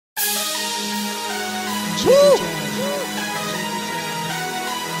Woo!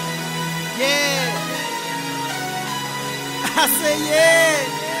 Yeah. I say yeah.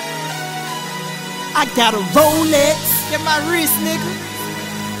 I got a Rolex. Get my wrist, nigga.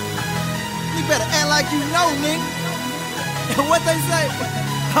 You better act like you know, nigga. And what they say?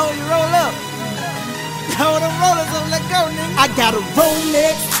 Hold you roll up. Hold them rollers up, let go, nigga. I got a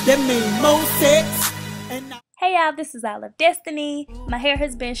Rolex. That mean more sex. Hey y'all, this is Olive Destiny. My hair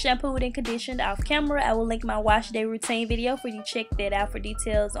has been shampooed and conditioned off camera. I will link my wash day routine video for you to check that out for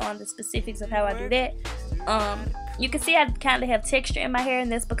details on the specifics of how I do that. You can see I kind of have texture in my hair,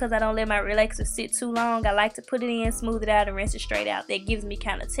 and that's because I don't let my relaxer sit too long. I like to put it in, smooth it out, and rinse it straight out. That gives me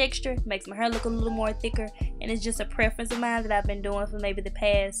kind of texture, makes my hair look a little more thicker, and it's just a preference of mine that I've been doing for maybe the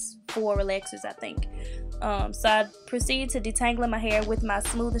past 4 relaxers, I think. So I proceed to detangle my hair with my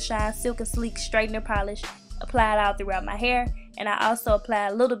Smooth & Shine Silk and Sleek Straightener Polish. Apply it all throughout my hair, and I also apply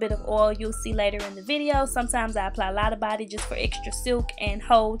a little bit of oil. You'll see later in the video. Sometimes I apply a lot of body just for extra silk and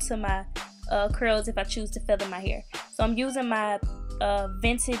hold to my curls if I choose to feather my hair. So I'm using my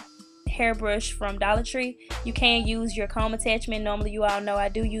vented hairbrush from Dollar Tree. You can use your comb attachment. Normally, you all know I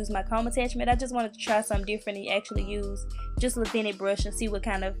do use my comb attachment. I just wanted to try something different and actually use just a vented brush and see what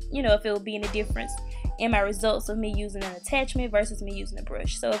kind of, if it would be any difference in my results of me using an attachment versus me using a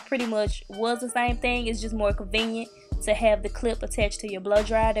brush. So it pretty much was the same thing. It's just more convenient to have the clip attached to your blow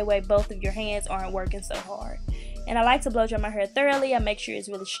dryer. That way both of your hands aren't working so hard. And I like to blow dry my hair thoroughly. I make sure it's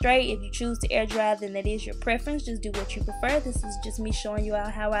really straight. If you choose to air dry, then that is your preference. Just do what you prefer. This is just me showing you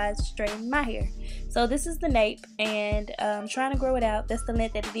out how I straighten my hair. So this is the nape, and I'm trying to grow it out. That's the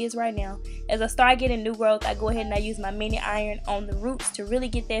length that it is right now. As I start getting new growth, I go ahead and I use my mini iron on the roots to really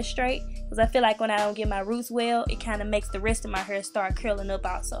get that straight, because I feel like when I don't get my roots well, it kind of makes the rest of my hair start curling up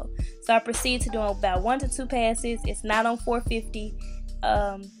also. So I proceed to do about 1 to 2 passes. It's not on 450.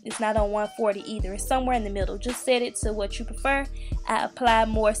 It's not on 140 either. It's somewhere in the middle. Just set it to what you prefer. I apply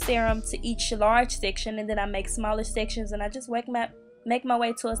more serum to each large section, and then I make smaller sections, and I just make my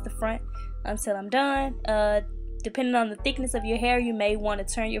way towards the front until I'm done. Depending on the thickness of your hair, you may want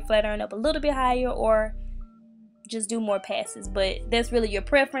to turn your flat iron up a little bit higher or just do more passes, but that's really your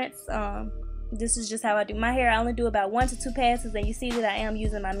preference. This is just how I do my hair. I only do about 1 to 2 passes, and you see that I am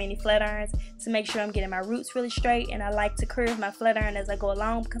using my mini flat irons to make sure I'm getting my roots really straight, and I like to curve my flat iron as I go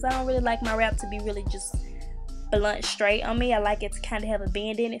along because I don't really like my wrap to be really just blunt straight on me. I like it to kind of have a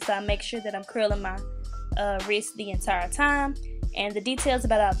bend in it, so I make sure that I'm curling my wrist the entire time. And the details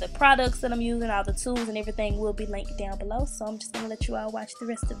about all the products that I'm using, all the tools and everything will be linked down below, so I'm just going to let you all watch the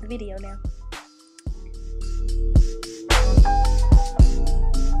rest of the video now.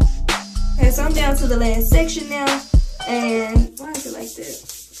 Okay, so I'm down to the last section now, and why is it like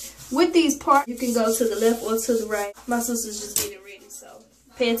that? With these parts, you can go to the left or to the right. My sister's just getting ready, so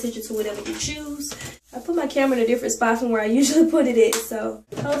pay attention to whatever you choose. I put my camera in a different spot from where I usually put it at, so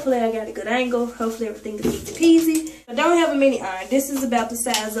hopefully I got a good angle. Hopefully everything is easy peasy. I don't have a mini iron. This is about the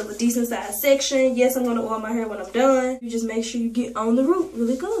size of a decent sized section. Yes, I'm going to oil my hair when I'm done. You just make sure you get on the root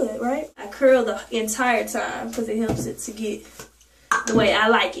really good, right? I curl the entire time because it helps it to get the way I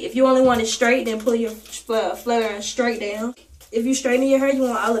like it. If you only want it straight, then pull your flat iron straight down. If you straighten your hair, you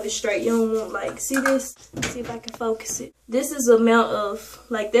want all of it straight. You don't want, like, see this? Let's see if I can focus it. This is the amount of,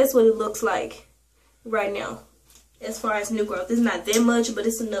 like, that's what it looks like right now as far as new growth. It's not that much, but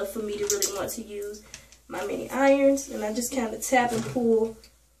it's enough for me to really want to use my mini irons. And I just kind of tap and pull,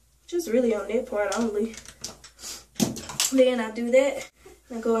 just really on that part only. Then I do that.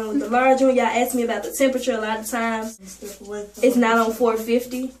 I go in with the large one. Y'all ask me about the temperature a lot of times. It's not on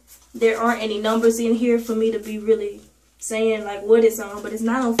 450. There aren't any numbers in here for me to be really saying like what it's on, but it's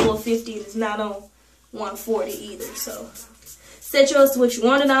not on 450 and it's not on 140 either. So set yours to what you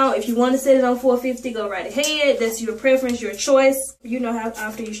want it on. If you want to set it on 450, go right ahead. That's your preference, your choice. You know how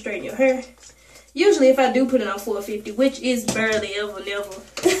often you straighten your hair. Usually if I do put it on 450, which is barely ever, never,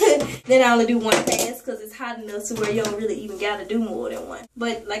 then I only do 1 pass because it's hot enough to where you don't really even got to do more than 1.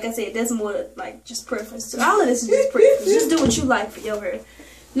 But like I said, that's more like just preference too. All of this is just preference. Just do what you like for your hair.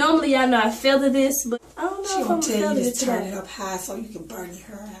 Normally y'all know I feather this, but I don't know if I'm gonna feather it today. Turn it up high so you can burn your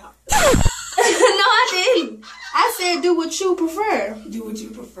hair out. No, I didn't. I said do what you prefer. Do what you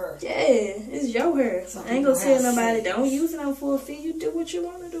prefer. Yeah, it's your hair. I ain't gonna tell nobody don't use it on 450. You do what you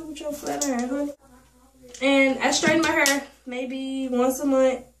want to do with your flat iron, honey. And I straighten my hair maybe once a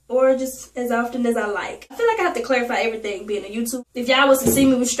month or just as often as I like. I feel like I have to clarify everything being on YouTube. If y'all was to see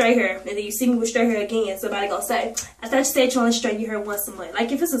me with straight hair and then you see me with straight hair again, somebody gonna say, I thought you said you only straighten your hair once a month.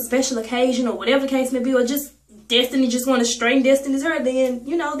 Like if it's a special occasion or whatever the case may be, or just Destiny just want to straighten Destiny's hair, then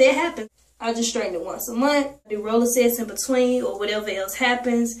you know that happens. I just straighten it once a month. Do roller sets in between or whatever else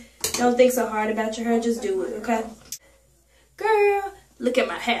happens. Don't think so hard about your hair, just do it, okay? Girl, look at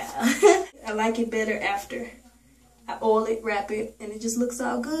my hair. I like it better after I oil it, wrap it, and it just looks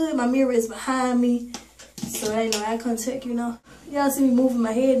all good. My mirror is behind me, so ain't no eye contact, you know. Y'all see me moving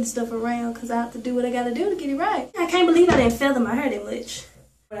my head and stuff around because I have to do what I gotta do to get it right. I can't believe I didn't feather my hair that much.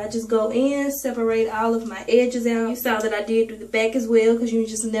 But I just go in, separate all of my edges out. You saw that I did do the back as well because you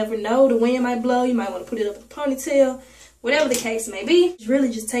just never know. The wind might blow. You might want to put it up in a ponytail. Whatever the case may be. Really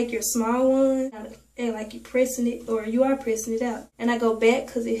just take your small one and like you're pressing it, or you are pressing it out. And I go back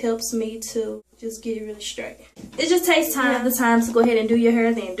because it helps me to just get it really straight. It just takes time. The time to go ahead and do your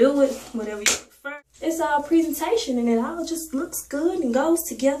hair, then do it. Whatever you prefer. It's all presentation and it all just looks good and goes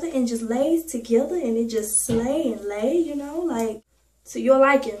together and just lays together and it just slay and lay, you know, like. So you'll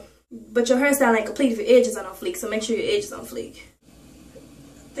like it. But your hairstyle ain't complete if your edges are on fleek, so make sure your edges on fleek.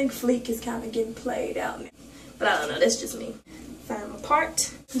 I think fleek is kind of getting played out now. But I don't know, that's just me. Find my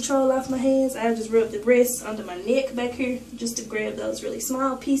part, control off my hands. I just rub the rest under my neck back here just to grab those really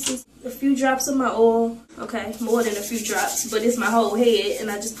small pieces. A few drops of my oil, okay, more than a few drops, but it's my whole head.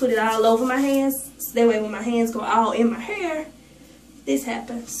 And I just put it all over my hands. So that way when my hands go all in my hair, this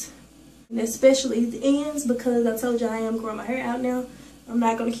happens. And especially the ends, because I told you I am growing my hair out now. I'm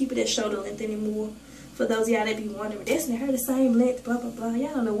not going to keep it at shoulder length anymore. For those of y'all that be wondering, Destiny, hair the same length, blah, blah, blah.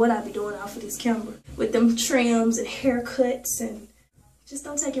 Y'all don't know what I be doing off of this camera. With them trims and haircuts, and just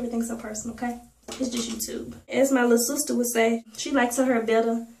don't take everything so personal, okay? It's just YouTube. As my little sister would say, she likes her hair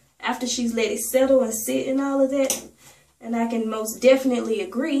better after she's let it settle and sit and all of that. And I can most definitely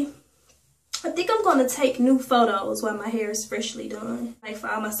agree. I think I'm going to take new photos while my hair is freshly done. Like for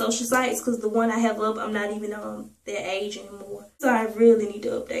all my social sites, because the one I have up, I'm not even on that age anymore. So I really need to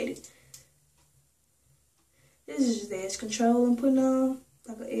update it. This is just edge control I'm putting on,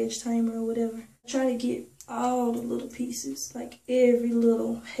 like an edge timer or whatever. I try to get all the little pieces, like every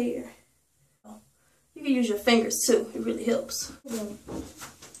little hair. You can use your fingers too, it really helps.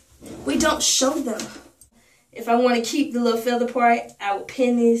 We don't show them. If I want to keep the little feather part, I will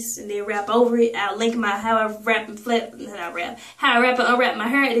pin this and then wrap over it. I'll link my how I wrap and unwrap my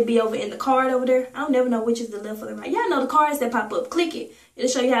hair. It'll be over in the card over there. I don't never know which is the left or the right. Y'all know the cards that pop up. Click it. It'll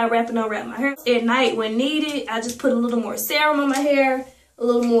show you how I wrap and unwrap my hair. At night when needed, I just put a little more serum on my hair, a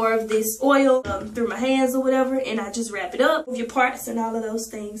little more of this oil through my hands or whatever, and I just wrap it up with your parts and all of those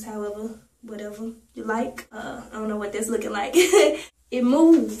things. However, whatever you like. I don't know what that's looking like. It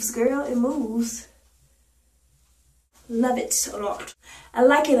moves, girl. It moves. Love it a lot. I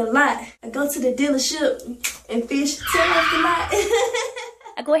like it a lot. I go to the dealership and fish tear off the lot.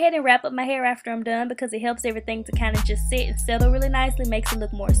 I go ahead and wrap up my hair after I'm done because it helps everything to kind of just sit and settle really nicely, makes it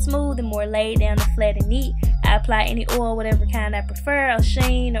look more smooth and more laid down and flat and neat. I apply any oil, whatever kind I prefer, a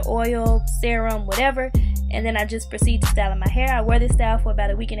sheen or oil, serum, whatever, and then I just proceed to style my hair. I wear this style for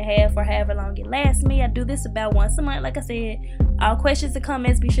about a week and a half or however long it lasts me. I do this about once a month, like I said. All questions and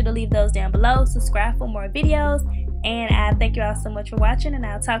comments, be sure to leave those down below. Subscribe for more videos, and I thank you all so much for watching, and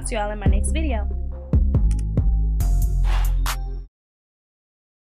I'll talk to you all in my next video.